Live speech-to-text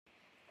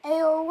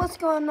Ayo, what's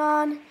going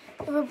on?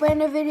 We have a brand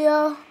new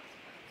video.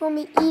 We're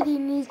gonna be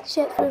eating these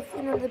chips with,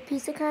 the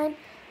pizza kind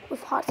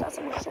with hot sauce.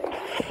 I'm gonna show you.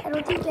 I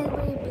don't think you guys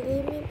really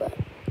believe me, but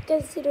you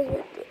guys see those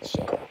with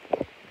shit.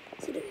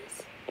 See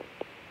this.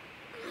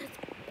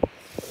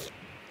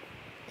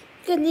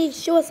 You guys need to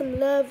show us some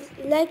love.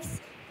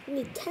 Likes. We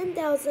need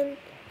 10,000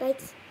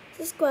 likes.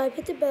 Subscribe.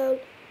 Hit the bell.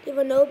 Leave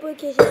a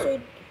notification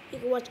so you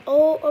can watch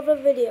all of our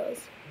videos.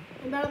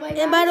 And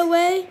by the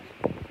way,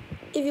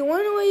 if you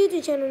want to know our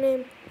YouTube channel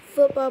name,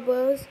 Football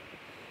Bros,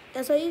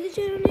 that's our YouTube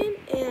channel name.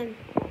 And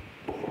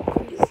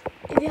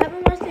if you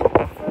haven't watched the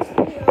first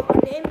video, our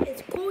name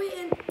is Corey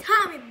and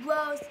Tommy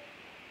Bros.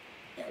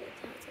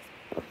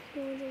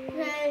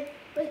 okay,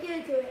 let's get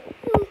into it.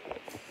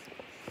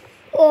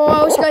 Oh,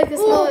 I wish you guys could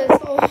smell this.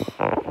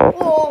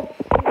 Oh,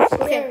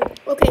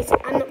 Okay, so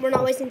we're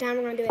not wasting time.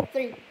 We're gonna do it.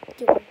 3,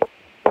 2, 1.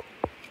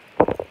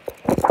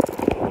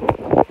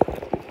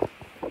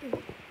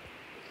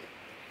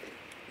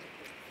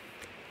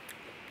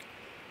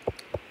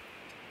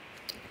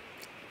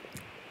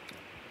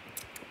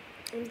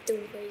 I'm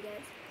doing it for you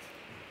guys.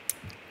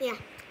 Yeah,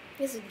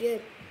 this is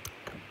good.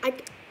 If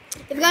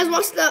you guys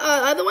watched the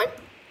other one,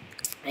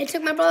 it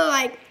took my brother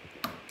like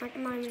a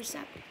 9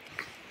 step.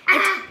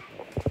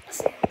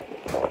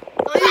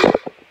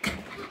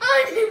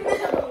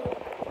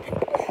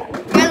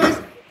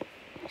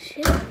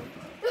 Shit.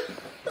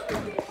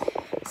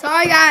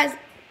 Sorry, guys.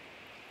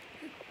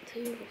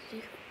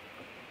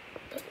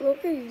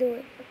 Look what you're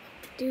doing.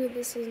 Dude,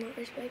 this is not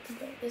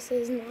respectable. This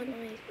is not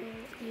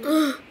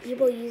nice.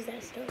 People use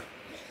that stuff.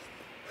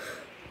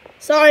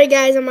 Sorry,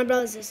 guys, I'm my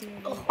brother's sister.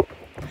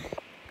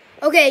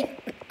 Okay,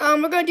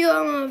 we're gonna do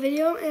a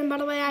video, and by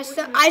the way, I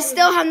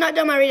still have not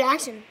done my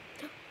reaction.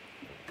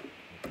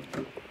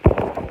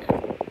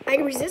 I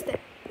can resist it.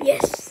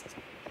 Yes.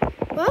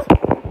 Well,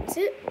 that's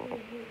it.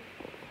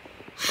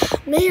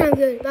 Man, I'm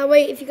good. By the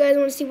way, if you guys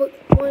want to see what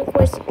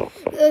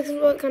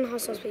kind of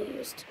hot sauce we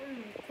used.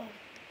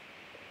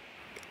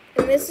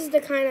 And this is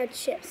the kind of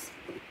chips.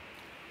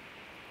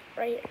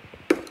 Right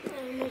here.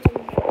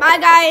 Bye,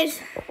 guys.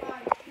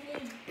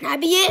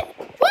 That'd be it.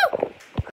 Woo!